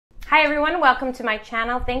Hi everyone, welcome to my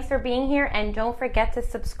channel. Thanks for being here and don't forget to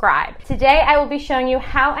subscribe. Today I will be showing you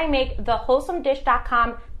how I make the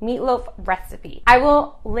WholesomeDish.com meatloaf recipe. I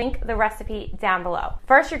will link the recipe down below.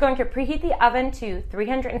 First, you're going to preheat the oven to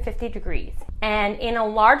 350 degrees. And in a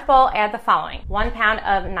large bowl, add the following: 1 pound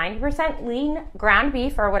of 90% lean ground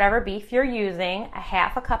beef or whatever beef you're using, a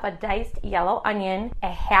half a cup of diced yellow onion, a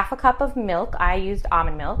half a cup of milk, I used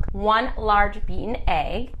almond milk, 1 large beaten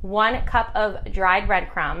egg, 1 cup of dried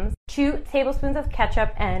breadcrumbs, 2 tablespoons of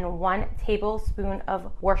ketchup, and 1 tablespoon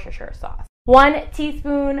of Worcestershire sauce. 1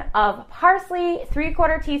 teaspoon of parsley,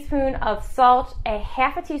 3/4 teaspoon of salt, a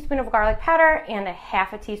half a teaspoon of garlic powder, and a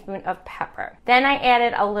half a teaspoon of pepper. Then I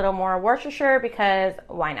added a little more Worcestershire because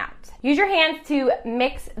why not? Use your hands to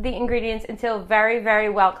mix the ingredients until very, very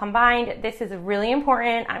well combined. This is really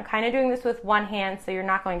important. I'm kind of doing this with one hand, so you're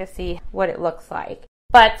not going to see what it looks like.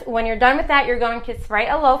 But when you're done with that, you're going to spray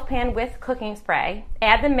a loaf pan with cooking spray,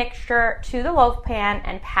 add the mixture to the loaf pan,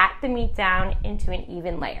 and pat the meat down into an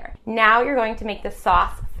even layer. Now you're going to make the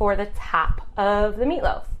sauce for the top of the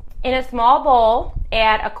meatloaf. In a small bowl,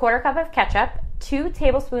 add a 1/4 cup of ketchup, 2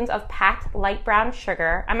 tablespoons of packed light brown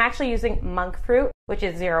sugar. I'm actually using monk fruit, which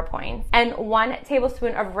is 0 points, and 1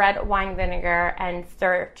 tablespoon of red wine vinegar, and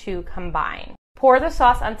stir to combine. Pour the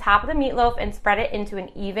sauce on top of the meatloaf and spread it into an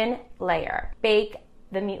even layer. Bake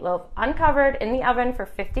the meatloaf uncovered in the oven for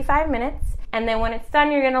 55 minutes, and then when it's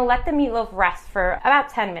done, you're gonna let the meatloaf rest for about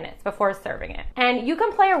 10 minutes before serving it. And you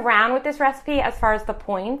can play around with this recipe as far as the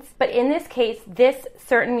points, but in this case, this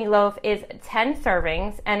certain meatloaf is 10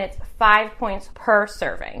 servings and it's 5 points per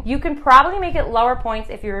serving. You can probably make it lower points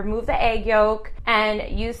if you remove the egg yolk and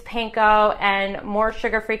use panko and more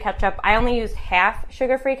sugar-free ketchup. I only used half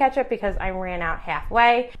sugar-free ketchup because I ran out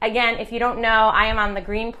halfway. Again, if you don't know, I am on the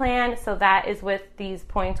green plan, so that is with these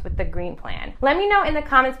points with the green plan. Let me know in the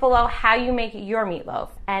comments below how you make your meatloaf.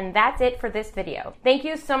 And that's it for this video. Thank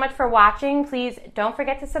you so much for watching. Please don't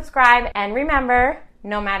forget to subscribe, and remember,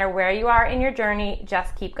 no matter where you are in your journey,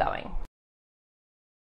 just keep going.